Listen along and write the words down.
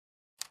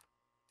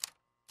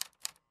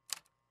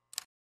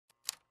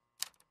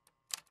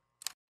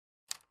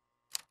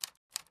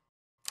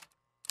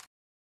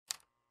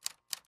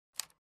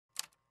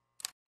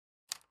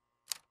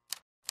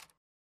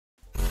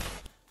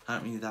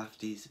Aren't we the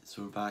daftys?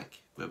 So we're back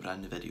with a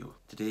brand new video.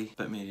 Today, a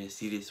bit more a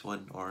serious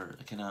one, or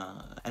a kind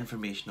of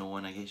informational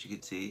one I guess you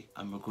could say.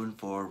 And we're going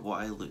for what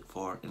I look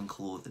for in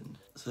clothing.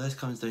 So this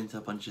comes down to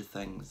a bunch of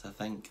things. I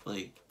think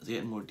like,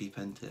 getting more deep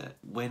into it.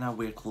 When I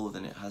wear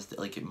clothing it has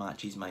to, like, it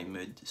matches my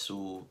mood.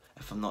 So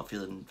if I'm not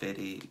feeling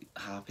very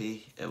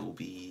happy, it will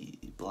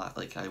be black.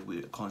 Like I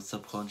would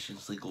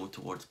subconsciously go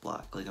towards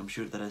black. Like I'm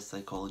sure there is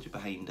psychology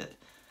behind it.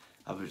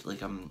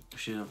 I'm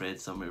sure I've read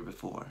somewhere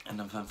before, and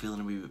if I'm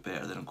feeling a wee bit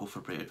better then I'll go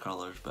for brighter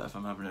colours, but if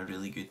I'm having a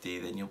really good day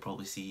then you'll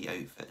probably see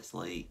outfits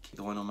like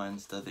the one on my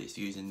Insta that's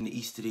using the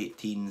Easter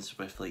 18s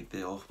with like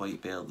the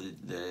off-white belt,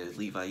 the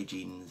Levi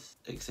jeans,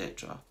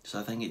 etc. So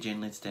I think it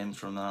generally stems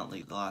from that.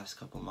 Like the last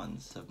couple of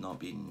months I've not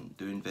been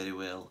doing very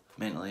well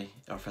mentally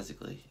or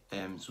physically,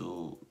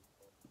 so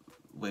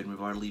when we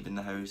were leaving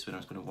the house, when I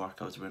was going to work,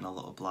 I was wearing a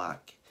lot of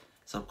black.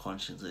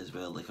 Subconsciously as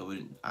well, like I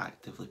wouldn't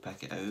actively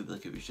pick it out,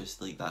 like it was just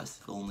like that's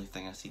the only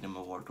thing I seen in my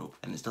wardrobe,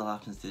 and it still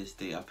happens to this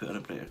day. I put on a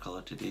brighter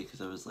colour today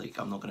because I was like,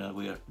 I'm not gonna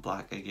wear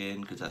black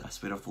again, because I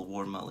swear I've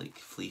worn my like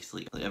fleece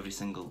like every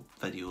single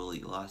video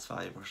like the last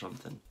 5 or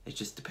something. It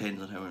just depends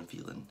on how I'm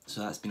feeling,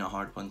 so that's been a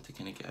hard one to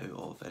kind of get out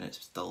of, and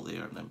it's still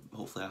there, and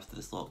hopefully after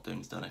this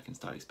lockdown's done I can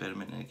start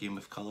experimenting again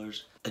with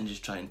colours and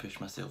just try and push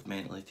myself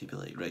mentally to be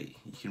like, right,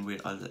 you can wear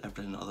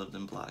everything other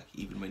than black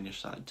even when you're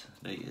sad,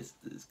 right?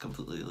 It's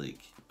completely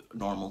like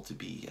normal to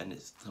be, and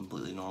it's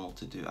completely normal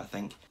to do. I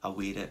think I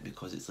wear it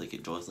because it's like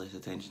it draws less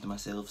attention to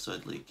myself, so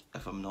I'd like,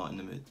 if I'm not in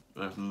the mood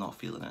or if I'm not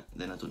feeling it,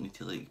 then I don't need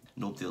to like,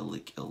 nobody will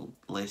like,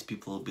 less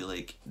people will be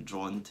like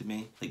drawn to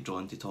me, like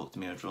drawn to talk to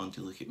me or drawn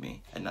to look at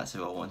me, and that's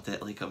how I want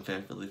it. Like I'm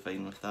perfectly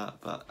fine with that,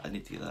 but I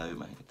need to get that out of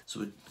my head.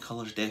 So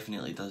colours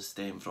definitely does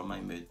stem from my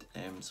mood,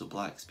 so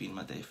black's been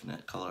my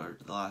definite colour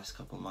the last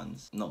couple of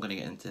months. I'm not going to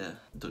get into it,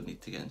 don't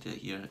need to get into it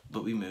here,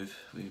 but we move.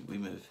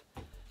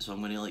 So I'm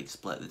going to like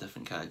split the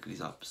different categories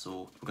up.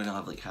 So we're going to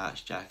have like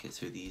hats, jackets,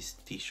 hoodies,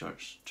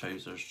 t-shirts,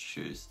 trousers,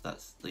 shoes.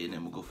 That's like, and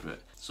then we'll go through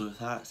it. So with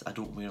hats, I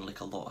don't wear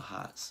like a lot of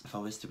hats. If I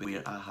was to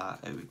wear a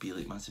hat, it would be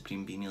like my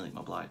Supreme beanie, like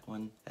my black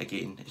one.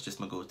 Again, it's just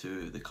my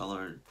go-to. The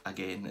colour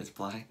again is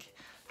black.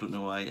 Don't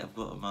know why. I've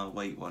got my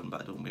white one,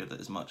 but I don't wear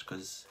that as much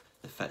because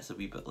the fit's a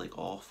wee bit like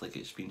off, like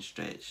it's been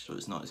stretched, so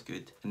it's not as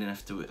good. And then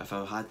if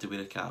I had to wear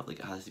a cap, like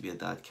it has to be a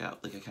dad cap.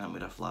 Like I can't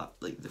wear a flat,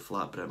 like the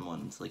flat brim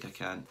ones, like I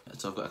can.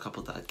 So I've got a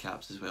couple dad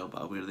caps as well,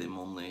 but I wear them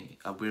only,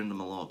 I'm wearing them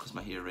a lot because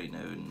my hair right now,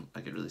 and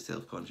I get really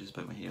self-conscious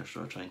about my hair,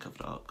 so I try and cover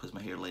it up because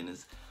my hairline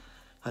is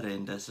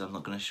horrendous and I'm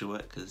not going to show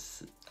it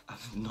because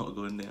I'm not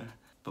going there.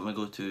 But my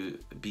go-to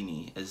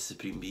beanie is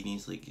Supreme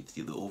beanies, like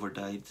the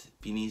over-dyed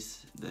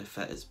beanies. The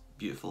fit is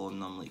beautiful on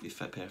them, like they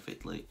fit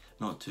perfectly,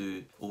 not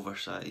too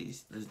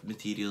oversized. The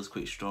material is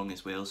quite strong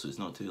as well, so it's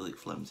not too like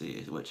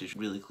flimsy, which is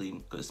really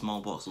clean. Got a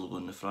small box logo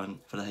in the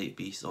front for the hype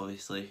beast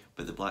obviously,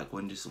 but the black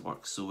one just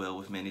works so well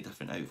with many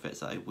different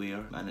outfits that I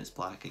wear, and it's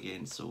black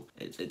again, so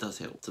it does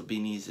help. So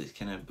beanies is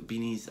kind of,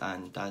 beanies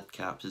and dad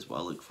caps is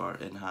what I look for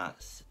in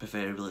hats,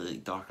 preferably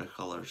like darker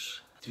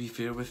colours. To be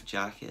fair with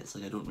jackets,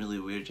 like I don't really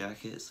wear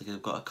jackets. Like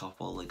I've got a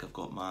couple, like I've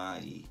got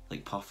my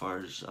like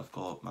puffers, I've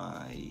got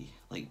my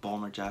like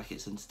bomber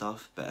jackets and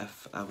stuff, but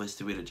if I was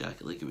to wear a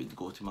jacket, like it would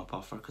go to my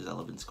puffer because I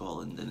live in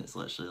Scotland and it's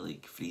literally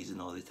like freezing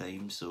all the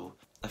time. So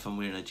if I'm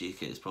wearing a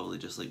jacket, it's probably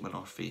just like my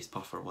North Face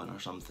puffer one or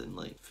something,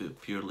 like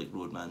pure like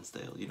roadman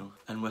style, you know.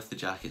 And with the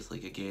jackets,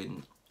 like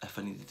again, if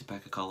I needed to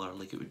pick a colour,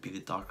 like it would be the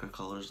darker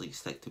colours, like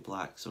stick to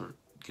blacks or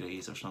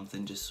greys or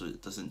something, just so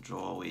it doesn't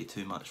draw away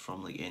too much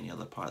from like any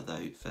other part of the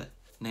outfit.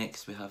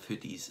 Next we have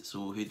hoodies.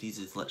 So hoodies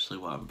is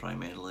literally what I'm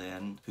primarily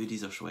in.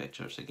 Hoodies or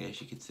sweatshirts, I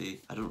guess you could say.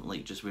 I don't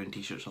like just wearing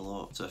t-shirts a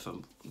lot, so if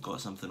I've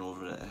got something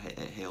over it,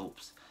 it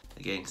helps.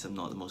 Again, because I'm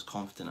not the most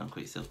confident, I'm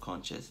quite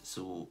self-conscious,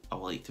 so I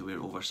like to wear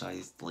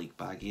oversized like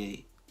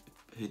baggy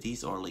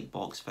hoodies or like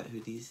box fit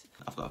hoodies.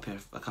 I've got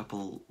a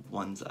couple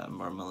ones that are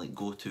my like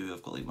go-to.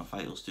 I've got like my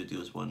Vital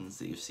Studios ones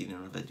that you've seen in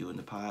a video in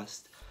the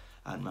past,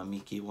 and my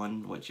Mickey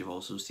one, which you've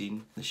also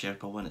seen. The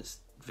Sherpa one, it's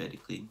very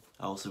clean.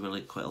 I also wear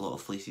like quite a lot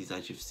of fleeces,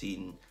 as you've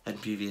seen in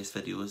previous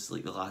videos,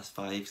 like the last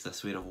 5, because I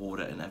swear I wore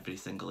it in every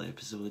single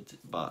episode,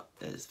 but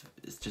it's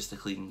just a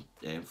clean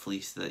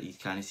fleece that you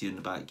can't see in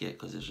the back yet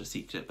because there's a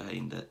secret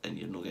behind it and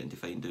you're not getting to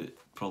find out,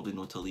 probably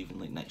not till even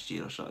like next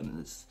year or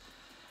something.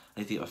 I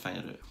need to get my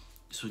finger out.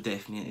 So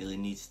definitely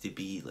needs to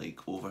be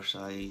like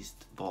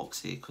oversized,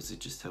 boxy, because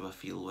it's just how I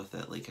feel with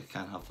it. Like I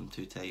can't have them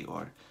too tight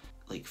or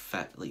like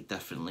fit like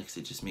differently, because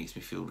it just makes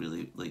me feel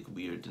really like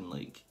weird and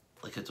like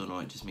I don't know,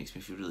 it just makes me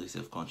feel really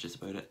self-conscious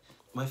about it.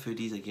 With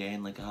hoodies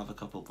again, like I have a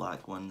couple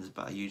black ones,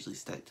 but I usually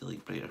stick to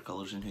like brighter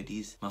colours in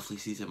hoodies. My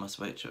fleeces and my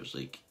sweatshirts,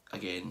 like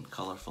again,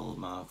 colourful.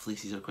 My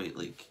fleeces are quite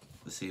like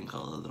the same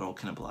colour, they're all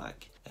kind of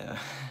black.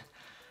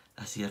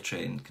 I see a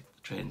trend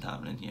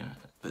happening here.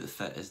 but the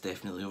fit is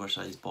definitely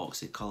oversized,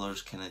 boxy.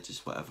 Colours kind of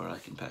just whatever I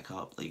can pick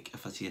up. Like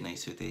if I see a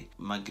nice hoodie,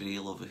 my grey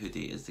love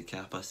hoodie is the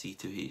Kappa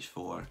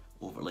C2H4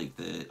 over like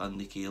the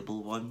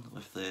undecayable one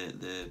with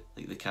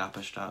the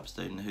Kappa straps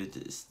down the hood.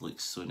 It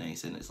looks so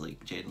nice, and it's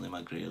like generally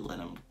my grey,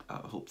 and I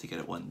hope to get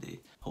it one day,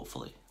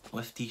 hopefully.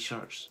 With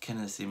t-shirts, kind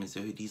of the same as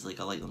the hoodies. Like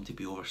I like them to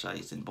be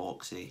oversized and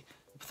boxy,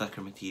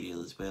 thicker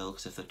material as well,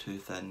 because if they're too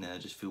thin then I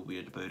just feel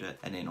weird about it,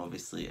 and then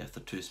obviously if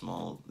they're too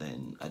small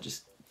then I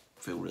just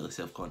feel really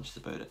self-conscious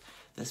about it.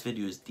 This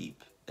video is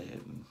deep.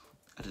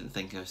 I didn't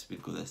think I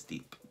would go this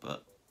deep,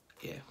 but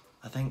yeah.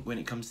 I think when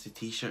it comes to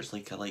t-shirts,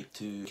 like I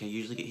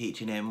usually get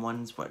H&M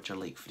ones, which are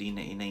like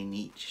 $3.99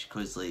 each,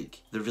 because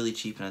like they're really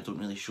cheap and I don't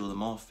really show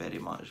them off very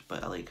much.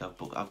 But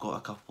I've got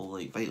a couple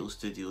like Vital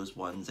Studios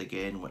ones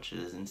again, which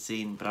is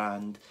insane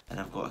brand, and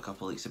I've got a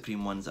couple like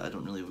Supreme ones that I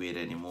don't really wear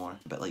anymore.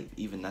 But like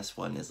even this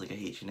one is like a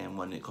H&M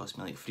one. It cost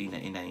me like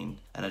 $3.99,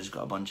 and I just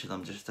got a bunch of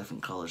them, just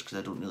different colours, because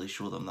I don't really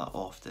show them that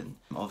often.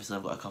 Obviously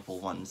I've got a couple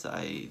ones that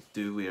I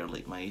do wear,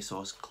 like my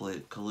ASOS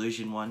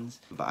collusion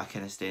ones, but I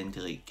kind of tend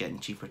to like getting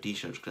cheaper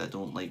t-shirts because I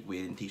don't like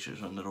wearing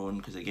t-shirts on their own,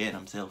 because again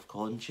I'm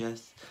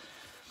self-conscious.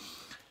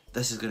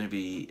 This is going to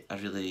be a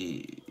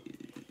really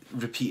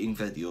repeating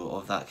video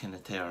of that kind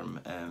of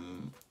term.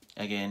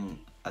 Again,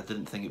 I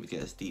didn't think it would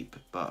get this deep,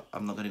 but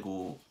I'm not going to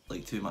go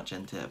like too much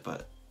into it,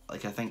 but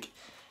like I think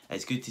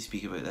it's good to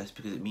speak about this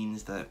because it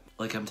means that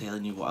like I'm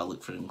telling you what I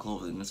look for in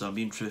clothing, and so I'm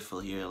being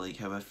truthful here, like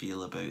how I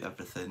feel about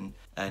everything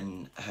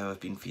and how I've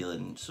been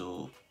feeling.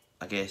 So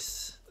I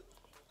guess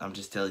I'm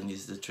just telling you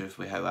the truth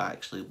with how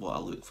what I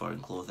look for in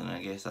clothing, and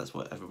I guess that's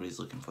what everybody's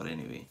looking for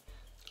anyway.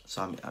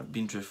 So I'm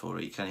being truthful,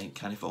 right? You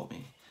can't fault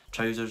me.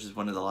 Trousers is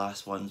one of the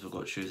last ones. We've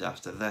got shoes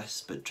after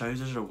this, but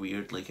trousers are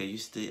weird. Like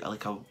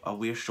I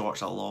wear shorts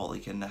a lot,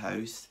 like in the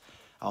house.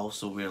 I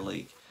also wear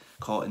like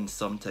cottons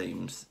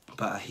sometimes,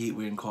 but I hate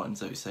wearing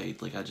cottons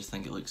outside. Like I just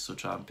think it looks so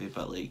trampy,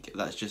 but like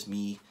that's just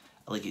me.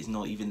 Like it's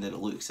not even that it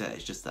looks it,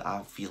 it's just that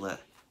I feel it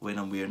when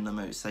I'm wearing them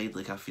outside.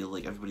 Like I feel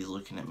like everybody's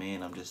looking at me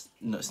and I'm just,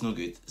 no, it's no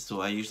good. So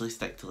I usually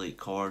stick to like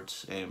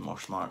cords or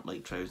smart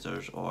like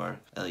trousers, or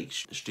like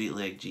straight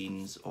leg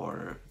jeans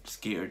or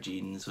skater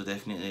jeans. So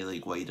definitely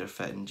like wider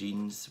fitting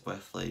jeans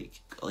with like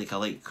I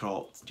like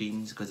cropped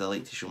jeans because I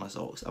like to show my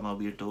socks. I'm a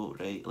weirdo,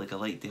 right? Like I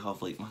like to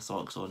have like my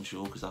socks on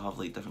show because I have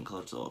like different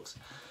coloured socks.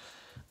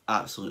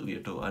 Absolute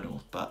weirdo, I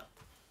know, but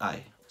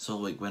aye. So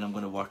like when I'm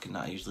going to work in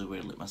that, I usually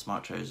wear like my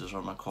smart trousers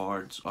or my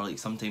cords, or like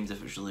sometimes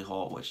if it's really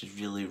hot, which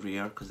is really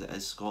rare because it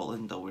is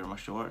Scotland, I'll wear my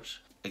shorts.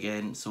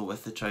 Again, so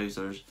with the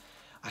trousers,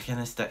 I kind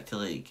of stick to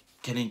like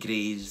kind of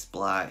greys,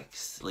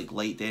 blacks, like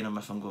light denim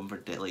if I'm going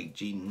for like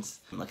jeans.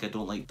 Like I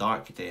don't like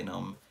dark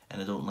denim,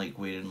 and I don't like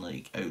wearing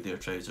like out there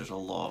trousers a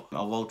lot.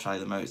 I will try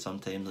them out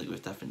sometimes like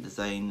with different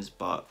designs,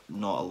 but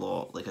not a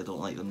lot. Like I don't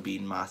like them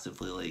being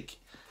massively like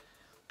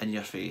in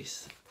your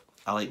face.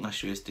 I like my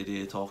shoes to do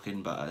the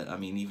talking, but I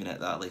mean even at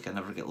that, like I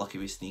never get lucky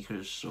with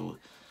sneakers, so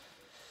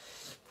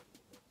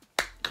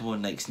come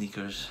on Nike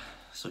sneakers,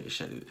 sort your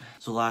shit out.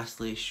 So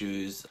lastly,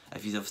 shoes.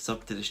 If you have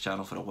subbed to this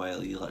channel for a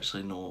while, you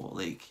literally know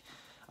like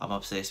I'm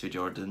obsessed with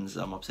Jordans,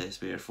 I'm obsessed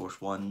with Air Force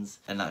Ones,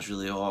 and that's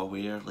really all I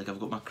wear. Like I've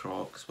got my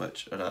Crocs,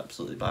 which are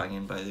absolutely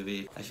banging, by the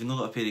way. If you've not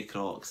got a pair of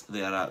Crocs,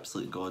 they are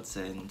absolute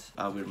godsend.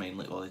 I wear mine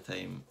like all the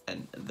time,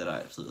 and they're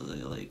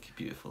absolutely like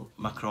beautiful.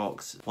 My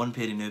Crocs, one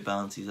pair of New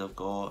Balances I've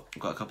got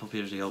a couple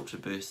pairs of Ultra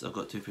Boosts, I've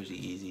got 2 pairs of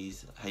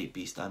Yeezys, Hype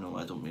Beast, I know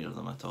I don't wear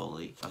them at all.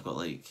 Like I've got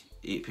like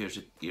 8 pairs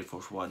of Air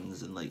Force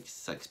Ones and like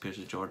 6 pairs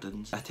of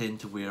Jordans. I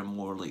tend to wear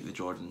more like the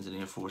Jordans and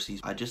Air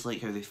Forces. I just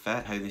like how they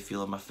fit, how they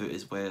feel on my foot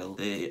as well.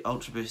 The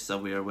Ultra Boosts I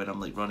wear when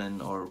I'm like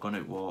running or going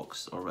out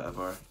walks or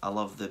whatever. I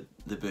love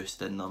the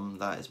boost in them.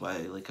 That is why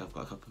like I've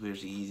got a couple of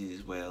pairs of Yeezys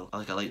as well.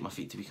 I like my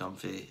feet to be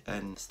comfy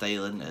and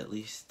styling, at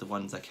least the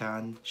ones I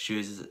can.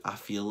 Shoes I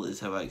feel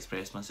is how I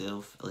express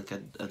myself. Like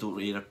I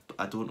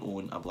don't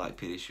own a black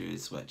pair of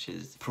shoes, which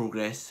is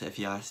progress if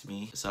you ask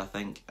me. So I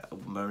think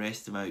my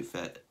rest of my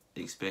outfit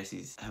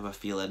expresses how I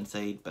feel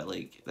inside, but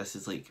like this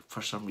is like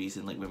for some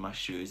reason like with my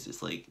shoes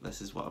it's like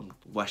this is what I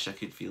wish I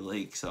could feel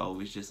like, so I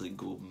always just like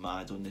go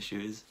mad on the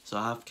shoes. So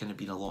I have kind of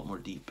been a lot more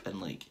deep and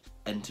like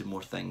into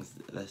more things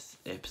this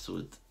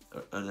episode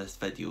or this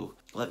video.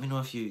 Let me know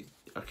if you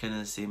are kind of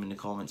the same in the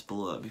comments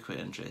below. That'd be quite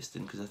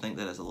interesting because I think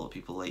there is a lot of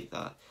people like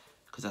that,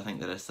 because I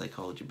think there is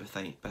psychology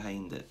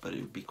behind it, but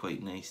it would be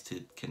quite nice to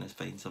kind of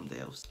find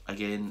somebody else.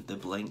 Again, the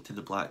link to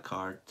the black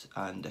card,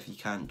 and if you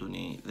can't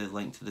donate, the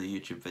link to the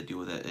YouTube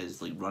video that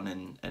is like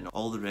running, and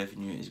all the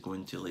revenue is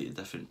going to like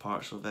different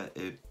parts of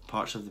it.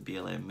 Parts of the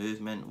BLM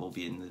movement will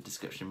be in the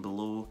description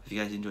below. If you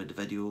guys enjoyed the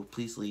video,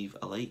 please leave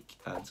a like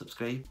and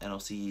subscribe, and I'll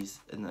see you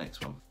in the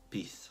next one.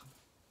 Peace.